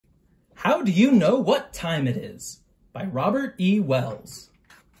How Do You Know What Time It Is? By Robert E. Wells.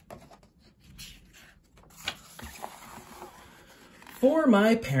 For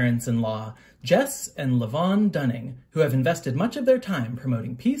my parents-in-law, Jess and Levon Dunning, who have invested much of their time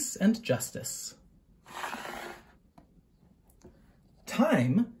promoting peace and justice.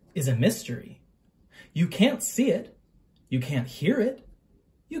 Time is a mystery. You can't see it. You can't hear it.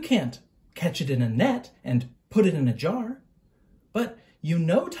 You can't catch it in a net and put it in a jar. But you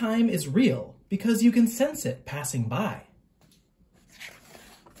know time is real because you can sense it passing by.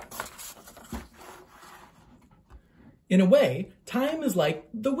 In a way, time is like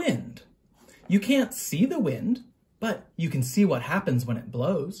the wind. You can't see the wind, but you can see what happens when it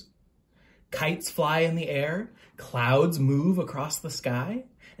blows. Kites fly in the air, clouds move across the sky,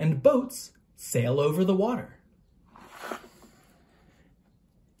 and boats sail over the water.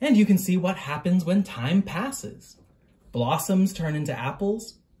 And you can see what happens when time passes. Blossoms turn into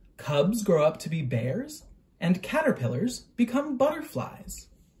apples, cubs grow up to be bears, and caterpillars become butterflies.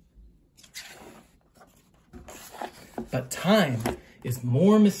 But time is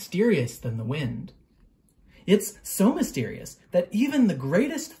more mysterious than the wind. It's so mysterious that even the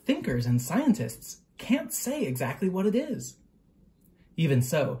greatest thinkers and scientists can't say exactly what it is. Even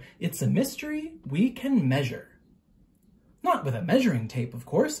so, it's a mystery we can measure. Not with a measuring tape, of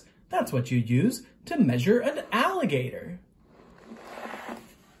course. That's what you'd use to measure an alligator.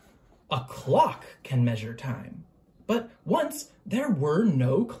 A clock can measure time, but once there were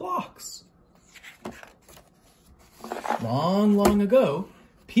no clocks. Long, long ago,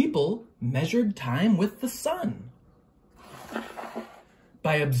 people measured time with the sun.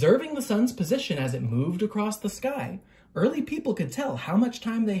 By observing the sun's position as it moved across the sky, early people could tell how much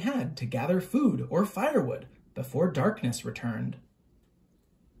time they had to gather food or firewood before darkness returned.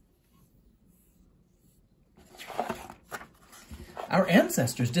 Our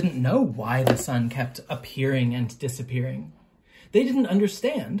ancestors didn't know why the sun kept appearing and disappearing. They didn't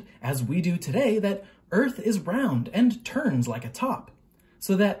understand, as we do today, that Earth is round and turns like a top,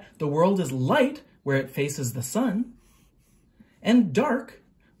 so that the world is light where it faces the sun, and dark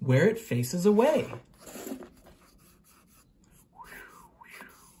where it faces away.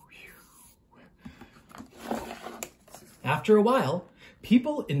 After a while,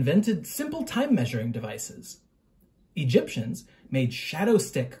 people invented simple time measuring devices. Egyptians made shadow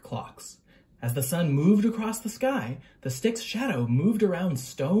stick clocks. As the sun moved across the sky, the stick's shadow moved around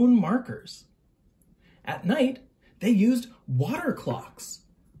stone markers. At night, they used water clocks.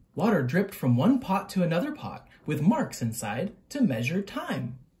 Water dripped from one pot to another pot with marks inside to measure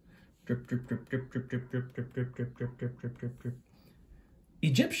time. Drip, drip, drip, drip, drip, drip, drip, drip, drip, drip, drip, drip, drip, drip, drip.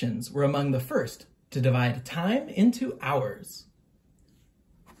 Egyptians were among the first to divide time into hours.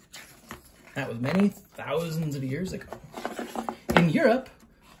 That was many thousands of years ago. In Europe,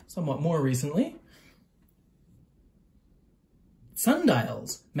 somewhat more recently,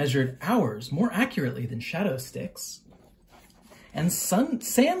 sundials measured hours more accurately than shadow sticks, and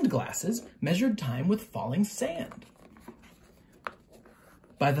sand glasses measured time with falling sand.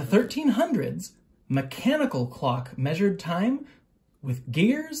 By the 1300s, mechanical clock measured time with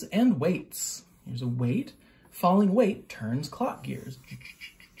gears and weights. Here's a weight. Falling weight turns clock gears.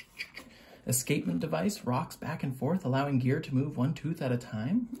 Escapement device rocks back and forth, allowing gear to move one tooth at a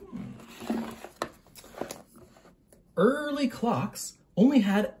time. Early clocks only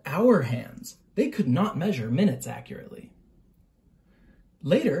had hour hands. They could not measure minutes accurately.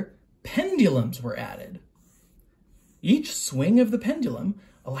 Later, pendulums were added. Each swing of the pendulum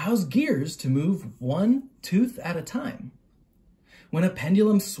allows gears to move one tooth at a time. When a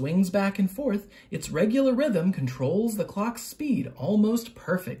pendulum swings back and forth, its regular rhythm controls the clock's speed almost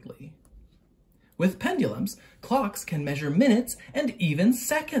perfectly. With pendulums, clocks can measure minutes and even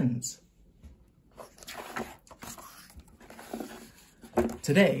seconds.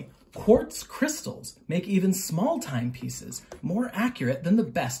 Today, quartz crystals make even small timepieces more accurate than the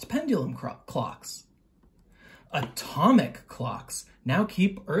best pendulum clocks. Atomic clocks now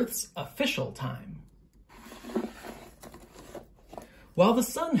keep Earth's official time. While the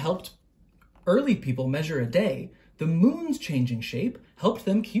sun helped early people measure a day, the moon's changing shape helped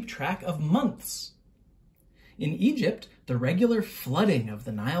them keep track of months. In Egypt, the regular flooding of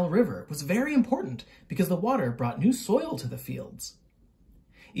the Nile River was very important because the water brought new soil to the fields.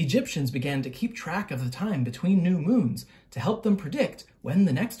 Egyptians began to keep track of the time between new moons to help them predict when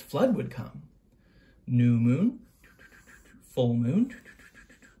the next flood would come. New moon, full moon,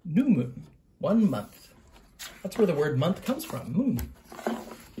 new moon, 1 month. That's where the word month comes from, moon.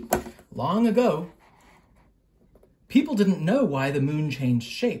 Long ago, people didn't know why the moon changed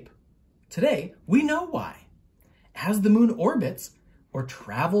shape. Today, we know why. As the moon orbits, or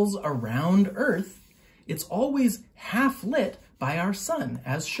travels around Earth, it's always half lit by our sun,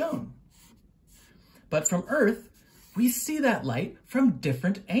 as shown. But from Earth, we see that light from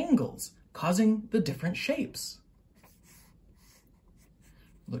different angles, causing the different shapes.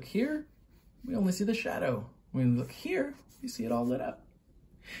 Look here, we only see the shadow. When we look here, we see it all lit up.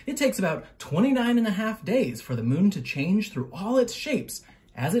 It takes about 29.5 days for the moon to change through all its shapes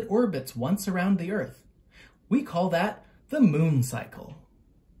as it orbits once around the Earth. We call that the moon cycle.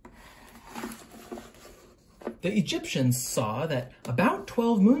 The Egyptians saw that about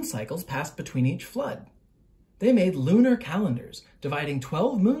 12 moon cycles passed between each flood. They made lunar calendars, dividing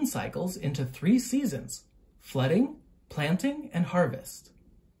 12 moon cycles into 3 seasons: flooding, planting, and harvest.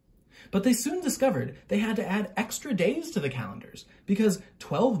 But they soon discovered they had to add extra days to the calendars because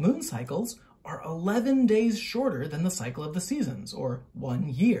 12 moon cycles are 11 days shorter than the cycle of the seasons, or 1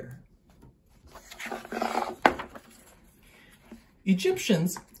 year.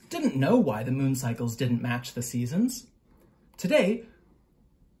 Egyptians didn't know why the moon cycles didn't match the seasons. Today,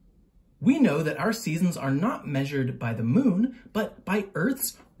 we know that our seasons are not measured by the moon, but by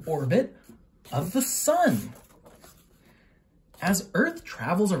Earth's orbit of the sun. As Earth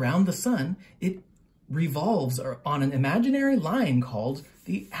travels around the sun, it revolves on an imaginary line called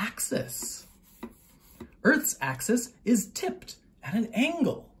the axis. Earth's axis is tipped at an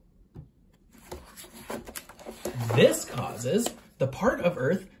angle. This causes the part of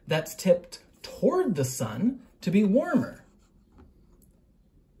Earth that's tipped toward the sun to be warmer,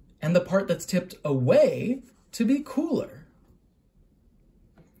 and the part that's tipped away to be cooler.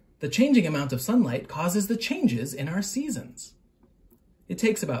 The changing amount of sunlight causes the changes in our seasons. It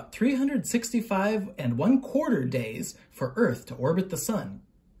takes about 365 1/4 days for Earth to orbit the sun.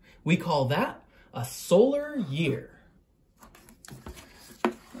 We call that a solar year.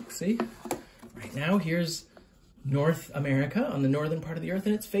 Let's see. Right now, here's North America on the northern part of the Earth,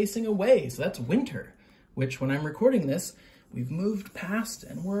 and it's facing away, so that's winter, which when I'm recording this, we've moved past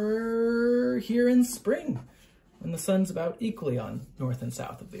and we're here in spring, when the sun's about equally on north and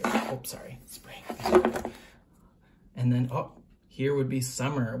south of the Earth. Oh, sorry, spring. And then, here would be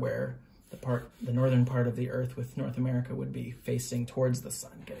summer, where the northern part of the Earth with North America would be facing towards the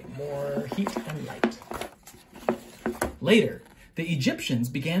sun, getting more heat and light. Later, the Egyptians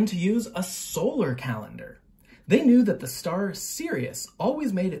began to use a solar calendar. They knew that the star Sirius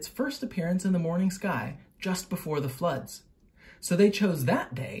always made its first appearance in the morning sky just before the floods. So they chose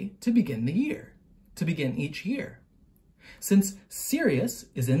that day to begin each year. Since Sirius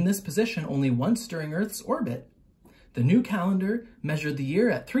is in this position only once during Earth's orbit, the new calendar measured the year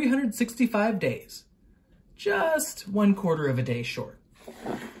at 365 days, just 1/4 of a day short.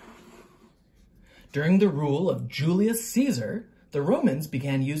 During the rule of Julius Caesar, the Romans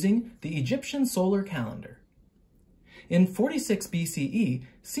began using the Egyptian solar calendar. In 46 BCE,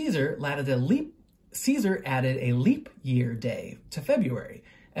 Caesar added a leap year day to February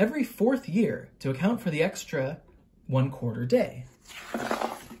every 4th year to account for the extra 1/4 day.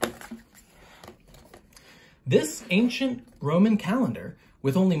 This ancient Roman calendar,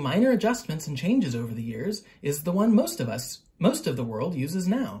 with only minor adjustments and changes over the years, is the one most of the world uses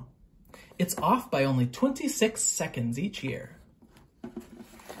now. It's off by only 26 seconds each year.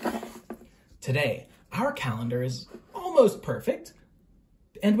 Today, our calendar is almost perfect,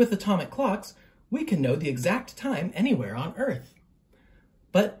 and with atomic clocks, we can know the exact time anywhere on Earth.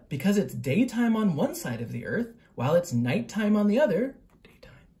 But because it's daytime on one side of the Earth, while it's nighttime on the other,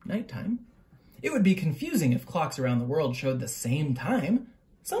 nighttime, it would be confusing if clocks around the world showed the same time.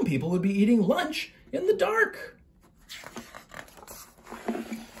 Some people would be eating lunch in the dark.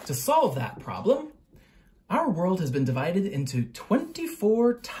 To solve that problem, our world has been divided into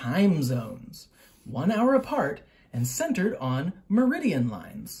 24 time zones, 1 hour apart and centered on meridian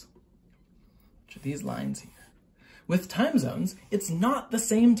lines, which are these lines here. With time zones, it's not the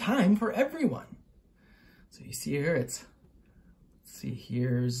same time for everyone. So you see here,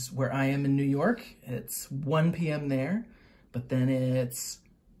 here's where I am in New York. It's 1 p.m. there, but then it's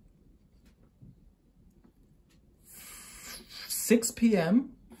 6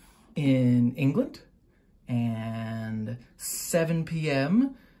 p.m. in England and 7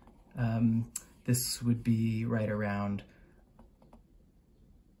 p.m. This would be right around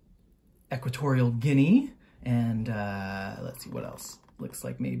Equatorial Guinea and let's see what else. Looks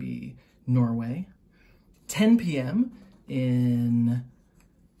like maybe Norway. 10 p.m. in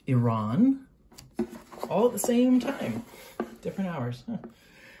Iran, all at the same time, different hours.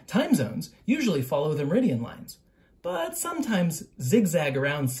 Time zones usually follow the meridian lines, but sometimes zigzag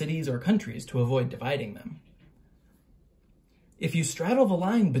around cities or countries to avoid dividing them. If you straddle the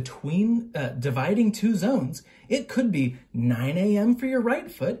line between dividing two zones, it could be 9 a.m. for your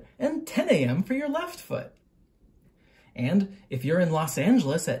right foot and 10 a.m. for your left foot. And if you're in Los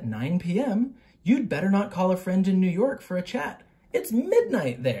Angeles at 9 p.m., you'd better not call a friend in New York for a chat. It's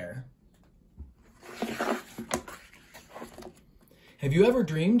midnight there. Have you ever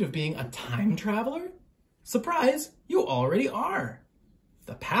dreamed of being a time traveler? Surprise, you already are.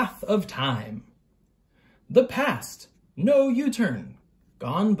 The path of time. The past. No U-turn.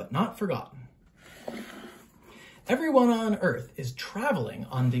 Gone but not forgotten. Everyone on Earth is traveling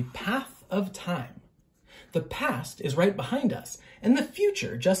on the path of time. The past is right behind us, and the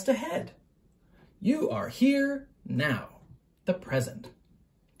future just ahead. You are here now, the present.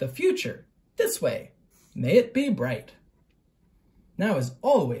 The future, this way. May it be bright. Now is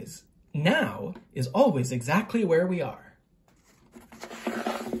always exactly where we are.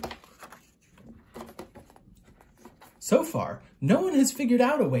 So far, no one has figured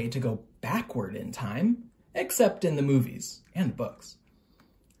out a way to go backward in time, except in the movies and books.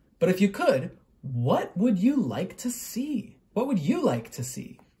 But if you could, what would you like to see? What would you like to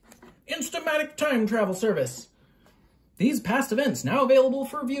see? Instamatic time travel service. These past events now available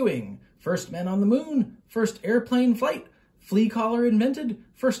for viewing. First men on the moon, first airplane flight, flea collar invented,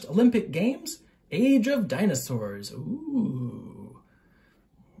 first Olympic Games, age of dinosaurs. Ooh.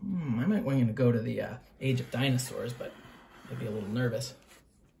 I might want to go to the age of dinosaurs, but I'd be a little nervous.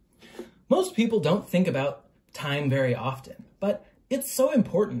 Most people don't think about time very often, but it's so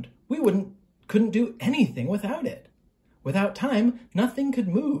important. We couldn't do anything without it. Without time, nothing could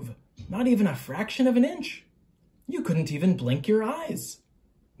move, not even a fraction of an inch. You couldn't even blink your eyes.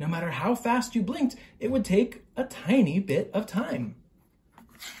 No matter how fast you blinked, it would take a tiny bit of time.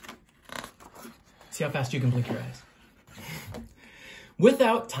 See how fast you can blink your eyes.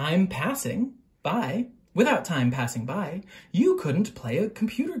 Without time passing by, you couldn't play a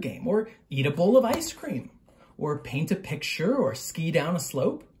computer game or eat a bowl of ice cream or paint a picture or ski down a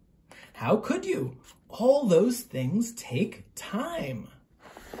slope. How could you? All those things take time.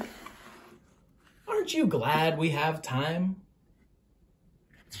 Aren't you glad we have time?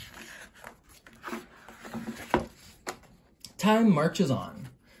 Time marches on.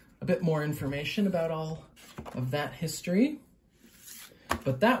 A bit more information about all of that history.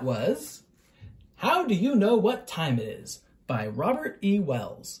 But that was How Do You Know What Time It Is by Robert E.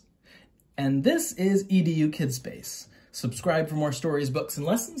 Wells. And this is EDU Kidspace. Subscribe for more stories, books, and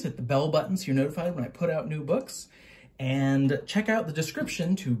lessons. Hit the bell button so you're notified when I put out new books. And check out the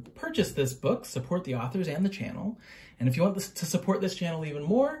description to purchase this book, support the authors and the channel. And if you want to support this channel even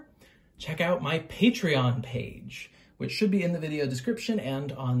more, check out my Patreon page, which should be in the video description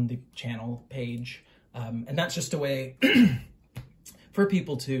and on the channel page. And that's just a way for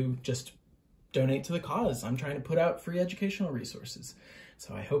people to just donate to the cause. I'm trying to put out free educational resources.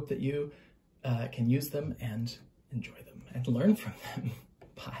 So I hope that you can use them and enjoy them and learn from them.